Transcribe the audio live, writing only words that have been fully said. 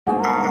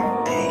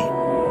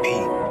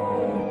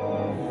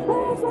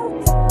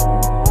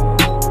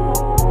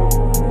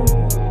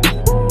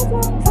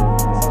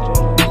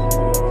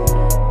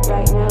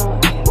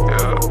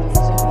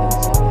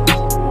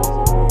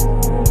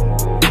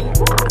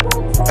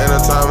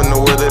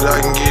I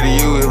can get to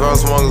you. If I'm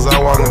smart as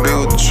I walk and be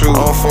with the truth.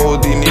 I don't fuck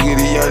with these niggas,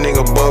 these young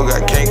nigga bug. I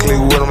can't click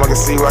with them, I can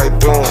see right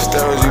through them.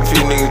 Staring GP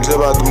niggas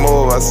jump out the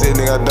move. I said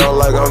nigga I don't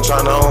like, I'm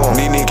tryna own.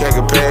 These niggas can't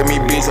compare me,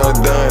 bitch, I'm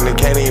done. They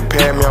can't even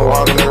pair me, I'm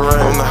walking and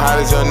running. I'm the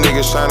hottest young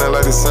nigga shining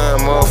like the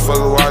sun.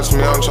 Motherfucker watch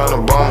me, I'm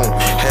tryna bomb them.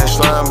 Had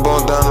slime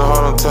bone down the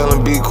hall, I'm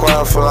telling be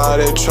quiet for all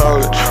that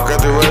trolling.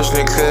 Got the rush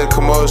and clear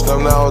commotion,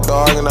 I'm not with the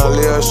arguing, I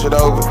leave shit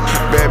open.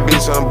 Bad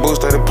bitch on the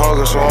boost, they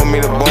poker, so want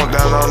me to bump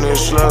down on this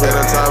slug. Ain't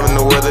no time in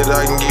the weather that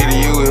I can get to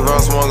you. If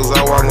I'm smart as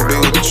I walk and be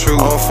with the truth.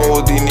 I don't fuck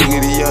with these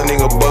niggas, these young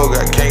nigga bug.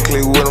 I can't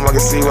click with them, I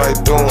can see right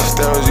through them.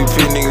 Staring GP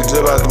niggas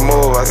jump out the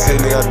move. I said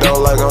nigga I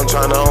don't like, I'm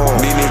tryna own.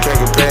 These niggas can't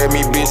compare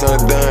me, bitch,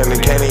 I'm done. They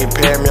can't even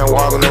pair me, I'm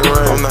walking and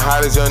running. I'm the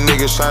hottest young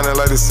nigga shining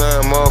like the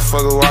sun.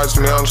 Motherfucker watch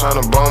me, I'm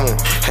tryna bomb them.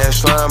 Had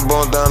slime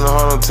bone down the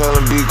hall, I'm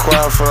telling be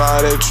quiet for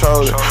all that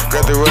trolling.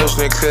 Got the rush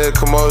and clear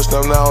commotion,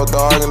 I'm not with the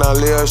arguing, I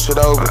leave shit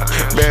open.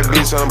 Bad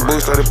bitch on the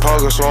boost, they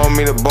poker, so want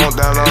me to bump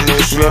down on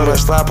this shit. My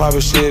slide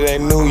poppin' shit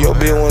ain't new, yo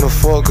bitch wanna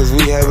fuck cause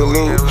we having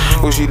loot.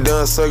 When she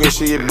done sucking,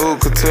 she get boo,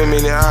 cause too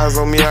many eyes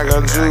on me, I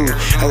got juice.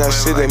 I got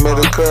shit that made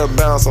the club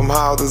bounce, I'm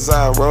high with the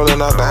side,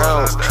 rolling out the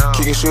ounce.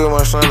 Kicking shit with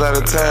my sons out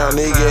of town,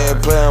 nigga ain't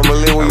play, I'ma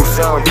live where you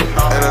found it.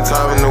 Ain't no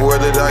time in the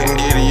world that I can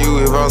get to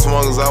you. If I'm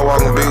smart as I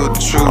walk and be with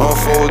the truth. I don't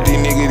fuck with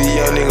these niggas, these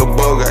young nigga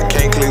bug. I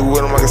can't click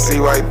with them, I can see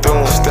right through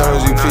them.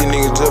 Staring GP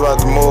niggas jump out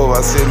the move.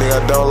 I said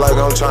nigga I don't like,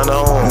 I'm tryna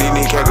own. These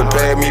niggas can't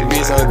compare me,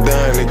 bitch, I'm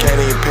done. They can't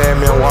even pair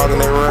me, I'm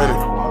walking and running.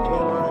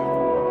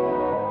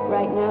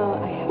 Right now,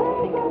 I have to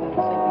think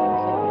about